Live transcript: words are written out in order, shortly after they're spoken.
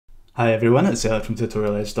Hi everyone, it's Elliot from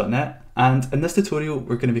tutorialedge.net, and in this tutorial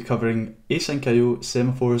we're going to be covering Asyncio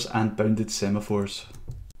Semaphores and bounded semaphores.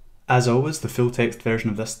 As always, the full text version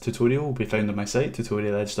of this tutorial will be found on my site,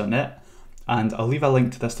 tutorialedge.net, and I'll leave a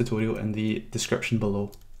link to this tutorial in the description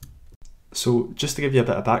below. So just to give you a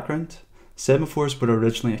bit of background, semaphores were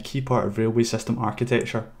originally a key part of railway system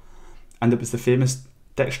architecture, and it was the famous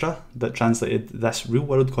Dijkstra that translated this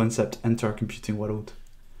real-world concept into our computing world.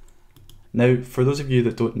 Now, for those of you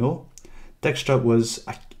that don't know, Dijkstra was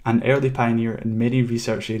an early pioneer in many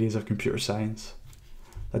research areas of computer science.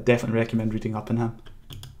 I definitely recommend reading up on him.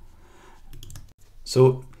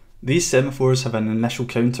 So, these semaphores have an initial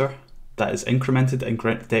counter that is incremented and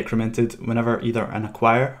decremented whenever either an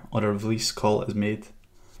acquire or a release call is made.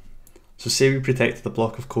 So say we protected a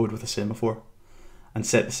block of code with a semaphore and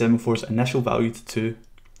set the semaphore's initial value to 2.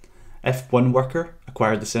 If one worker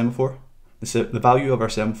acquired the semaphore, the value of our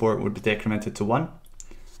semaphore would be decremented to 1.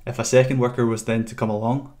 If a second worker was then to come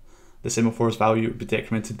along, the semaphore's value would be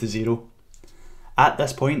decremented to 0. At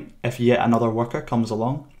this point, if yet another worker comes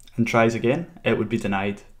along and tries again, it would be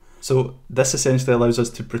denied. So this essentially allows us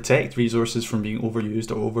to protect resources from being overused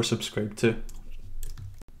or oversubscribed to.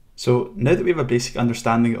 So now that we have a basic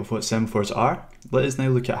understanding of what semaphores are, let us now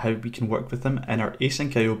look at how we can work with them in our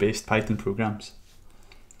Asyncio based Python programs.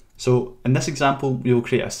 So in this example, we will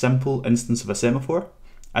create a simple instance of a semaphore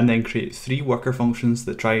and then create 3 worker functions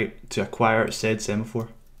that try to acquire said semaphore.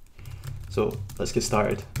 So let's get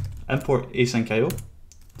started. Import Asyncio,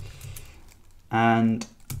 and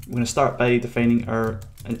we're going to start by defining our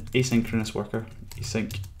asynchronous worker.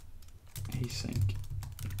 Async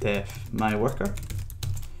def my worker,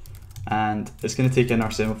 and it's going to take in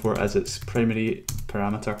our semaphore as its primary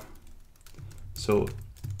parameter. So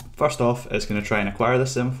first off, it's going to try and acquire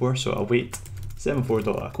this semaphore, so await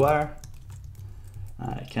semaphore.acquire.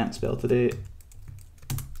 I can't spell today.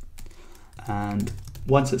 And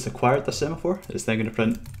once it's acquired the semaphore, it's then going to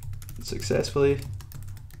print successfully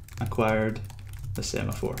acquired the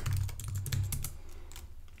semaphore.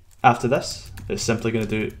 After this, it's simply going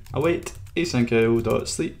to do await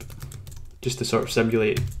asyncio.sleep, just to sort of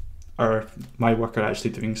simulate my worker actually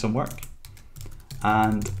doing some work.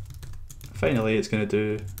 And finally, it's going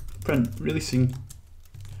to do print releasing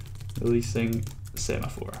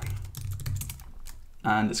semaphore,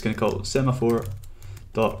 and it's going to call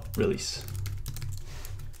semaphore.release.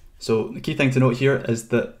 So the key thing to note here is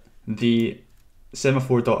that the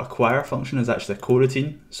semaphore.acquire function is actually a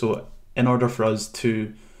coroutine, so in order for us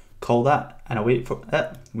to call that and await for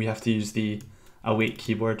it, we have to use the await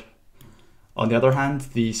keyword. On the other hand,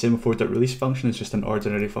 the semaphore.release function is just an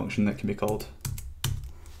ordinary function that can be called.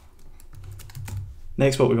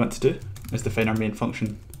 Next, what we want to do is define our main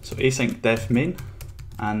function. So async def main,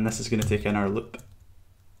 and this is going to take in our loop.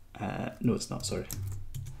 No, it's not, sorry.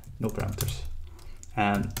 No parameters.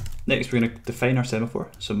 And next, we're going to define our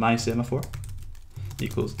semaphore. So my semaphore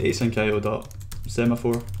equals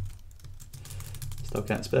asyncio.semaphore. Still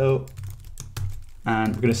can't spell.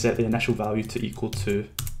 And we're going to set the initial value to equal 2.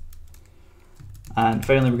 And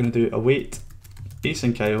finally, we're going to do await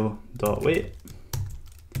asyncio.wait.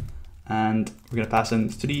 And we're going to pass in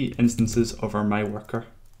 3 instances of our my worker.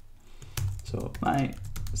 So my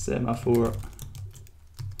semaphore,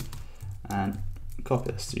 and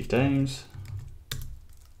copy this 3 times. I'm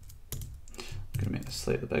going to make this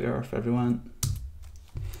slightly bigger for everyone.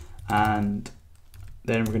 And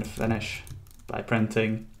then we're going to finish by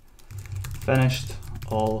printing finished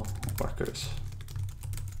all workers.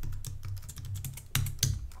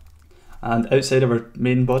 And outside of our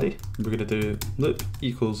main body, we're going to do loop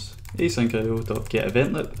equals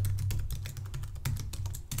asyncio.getEventLoop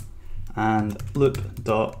and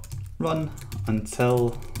loop.run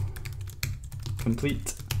until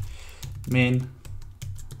complete main,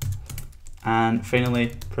 and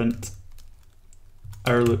finally print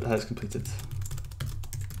our loop has completed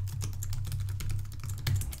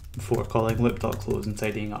before calling loop.close and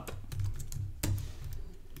tidying up.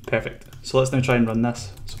 Perfect. So let's now try and run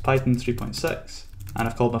this. So Python 3.6, and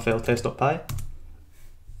I've called my file test.py.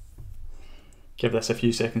 Give this a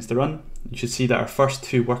few seconds to run. You should see that our first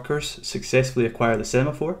 2 workers successfully acquire the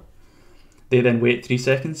semaphore. They then wait 3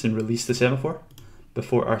 seconds and release the semaphore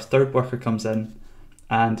before our 3rd worker comes in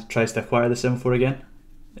and tries to acquire the semaphore again.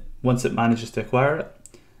 Once it manages to acquire it,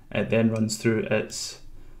 it then runs through its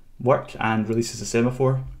work and releases the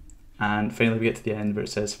semaphore. And finally we get to the end where it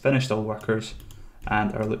says finished all workers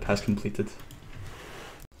and our loop has completed.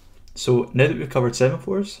 So now that we've covered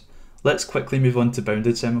semaphores, let's quickly move on to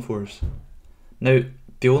bounded semaphores. Now,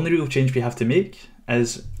 the only real change we have to make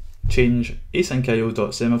is change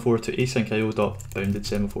asyncio.semaphore to asyncio.bounded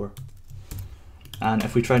semaphore. And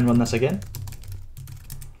if we try and run this again,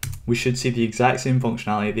 we should see the exact same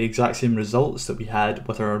functionality, the exact same results that we had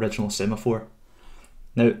with our original semaphore.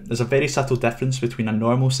 Now, there's a very subtle difference between a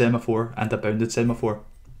normal semaphore and a bounded semaphore.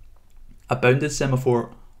 A bounded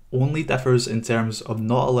semaphore only differs in terms of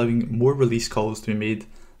not allowing more release calls to be made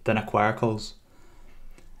than acquire calls.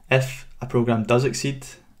 If a program does exceed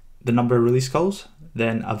the number of release calls,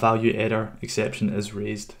 then a value error exception is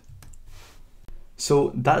raised.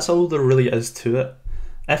 So that's all there really is to it.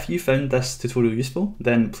 If you found this tutorial useful,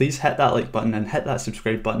 then please hit that like button and hit that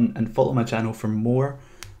subscribe button and follow my channel for more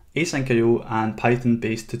Asyncio and Python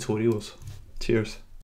based tutorials. Cheers.